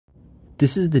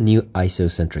This is the new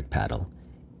Aiso Centric paddle.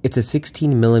 It's a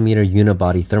 16mm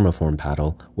unibody thermoform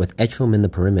paddle with edge foam in the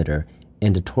perimeter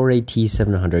and a Toray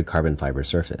T700 carbon fiber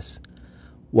surface.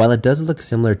 While it does look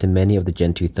similar to many of the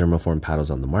Gen 2 thermoform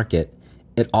paddles on the market,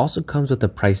 it also comes with a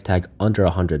price tag under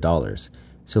 $100,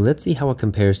 so let's see how it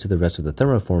compares to the rest of the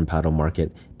thermoform paddle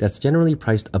market that's generally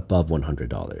priced above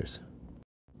 $100.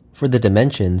 For the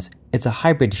dimensions, it's a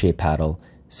hybrid shape paddle,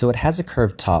 so it has a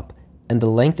curved top, and the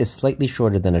length is slightly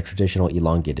shorter than a traditional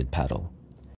elongated paddle.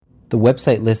 The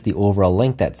website lists the overall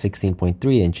length at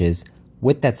 16.3 inches,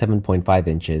 width at 7.5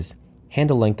 inches,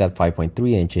 handle length at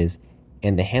 5.3 inches,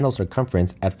 and the handle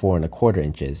circumference at 4¼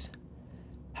 inches.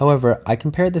 However, I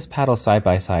compared this paddle side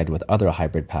by side with other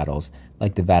hybrid paddles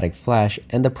like the Vatic Flash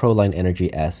and the Proline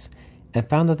Energy S, and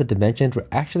found that the dimensions were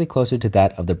actually closer to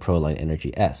that of the Proline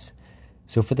Energy S.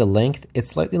 So for the length, it's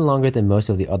slightly longer than most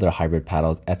of the other hybrid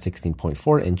paddles at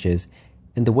 16.4 inches,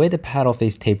 and the way the paddle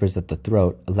face tapers at the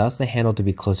throat allows the handle to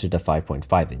be closer to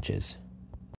 5.5 inches.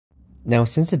 Now,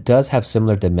 since it does have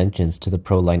similar dimensions to the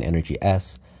Proline Energy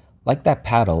S, like that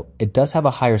paddle, it does have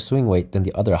a higher swing weight than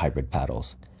the other hybrid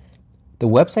paddles. The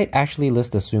website actually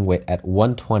lists the swing weight at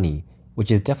 120,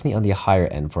 which is definitely on the higher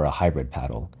end for a hybrid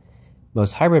paddle.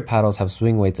 Most hybrid paddles have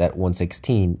swing weights at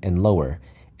 116 and lower,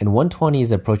 and 120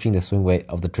 is approaching the swing weight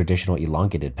of the traditional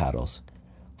elongated paddles.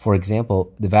 For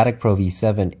example, the Vatic Pro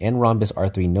V7 and Rhombus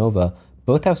R3 Nova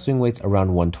both have swing weights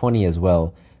around 120 as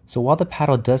well, so while the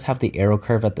paddle does have the arrow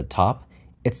curve at the top,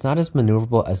 it's not as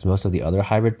maneuverable as most of the other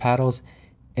hybrid paddles,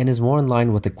 and is more in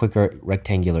line with the quicker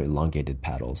rectangular elongated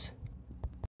paddles.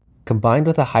 Combined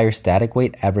with a higher static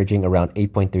weight averaging around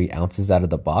 8.3 ounces out of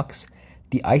the box,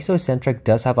 the Aiso Centric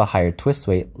does have a higher twist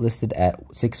weight listed at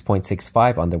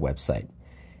 6.65 on their website.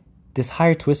 This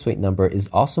higher twist weight number is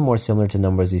also more similar to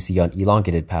numbers you see on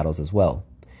elongated paddles as well.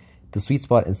 The sweet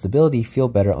spot and stability feel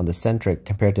better on the Centric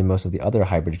compared to most of the other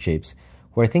hybrid shapes,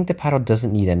 where I think the paddle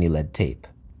doesn't need any lead tape.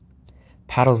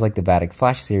 Paddles like the Vatic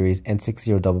Flash series and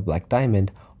 60 Double Black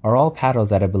Diamond are all paddles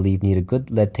that I believe need a good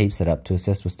lead tape setup to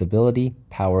assist with stability,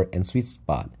 power, and sweet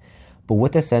spot, but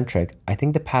with the Centric, I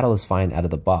think the paddle is fine out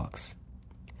of the box.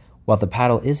 While the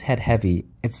paddle is head heavy,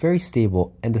 it's very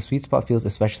stable and the sweet spot feels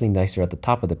especially nicer at the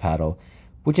top of the paddle,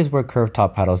 which is where curved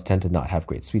top paddles tend to not have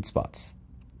great sweet spots.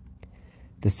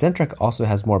 The Centric also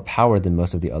has more power than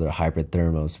most of the other hybrid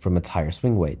thermos from its higher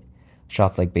swing weight.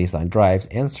 Shots like baseline drives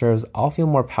and serves all feel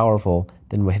more powerful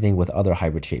than when hitting with other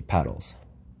hybrid shaped paddles.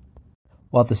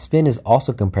 While the spin is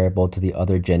also comparable to the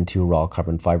other Gen 2 raw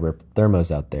carbon fiber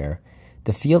thermos out there,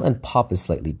 the feel and pop is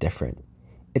slightly different.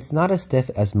 It's not as stiff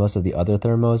as most of the other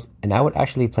thermos, and I would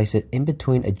actually place it in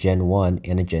between a Gen 1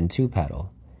 and a Gen 2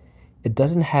 paddle. It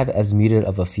doesn't have as muted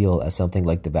of a feel as something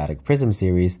like the Vatic Prism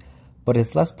series, but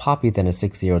it's less poppy than a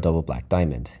 60 Double Black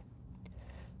Diamond.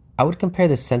 I would compare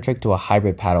the Centric to a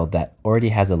hybrid paddle that already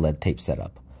has a lead tape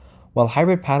setup. While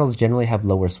hybrid paddles generally have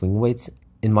lower swing weights,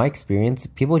 in my experience,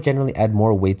 people generally add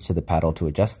more weights to the paddle to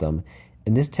adjust them,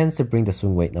 and this tends to bring the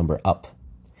swing weight number up.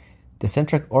 The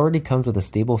Centric already comes with a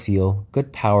stable feel,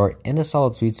 good power, and a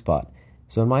solid sweet spot,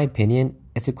 so in my opinion,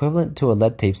 it's equivalent to a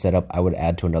lead tape setup I would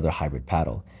add to another hybrid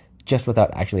paddle, just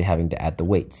without actually having to add the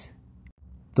weights.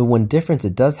 The one difference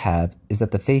it does have is that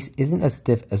the face isn't as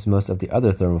stiff as most of the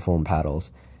other thermoform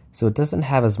paddles, so it doesn't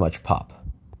have as much pop.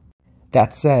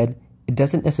 That said, it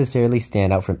doesn't necessarily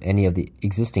stand out from any of the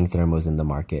existing thermos in the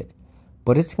market,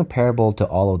 but it's comparable to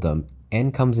all of them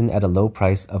and comes in at a low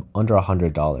price of under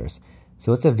 $100,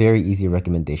 so it's a very easy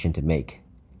recommendation to make.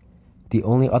 The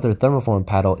only other thermoform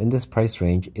paddle in this price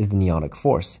range is the Neonic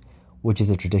Force, which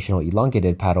is a traditional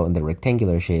elongated paddle in the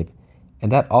rectangular shape,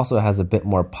 and that also has a bit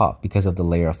more pop because of the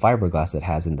layer of fiberglass it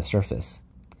has in the surface.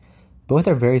 Both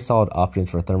are very solid options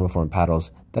for thermoform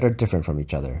paddles that are different from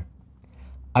each other.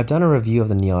 I've done a review of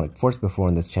the Neonic Force before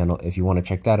on this channel if you want to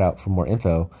check that out for more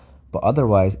info, but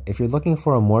otherwise, if you're looking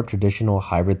for a more traditional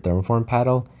hybrid thermoform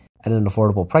paddle at an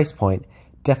affordable price point,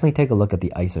 definitely take a look at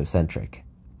the Aiso Centric.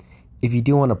 If you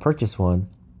do want to purchase one,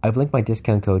 I've linked my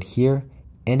discount code here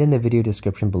and in the video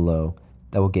description below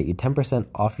that will get you 10%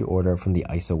 off your order from the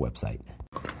Aiso website.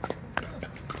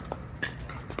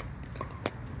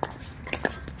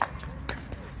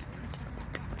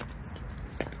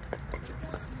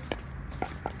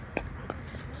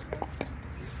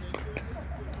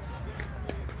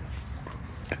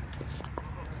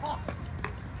 Oh!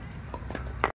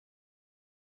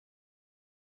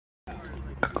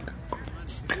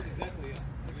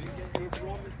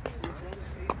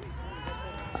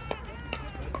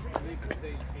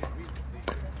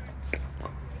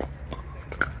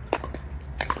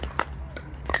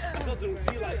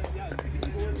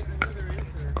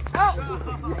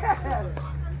 Yes!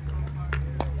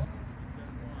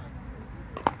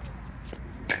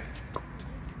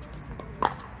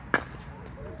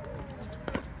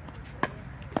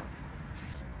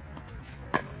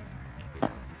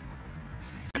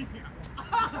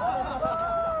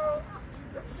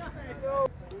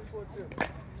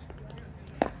 2.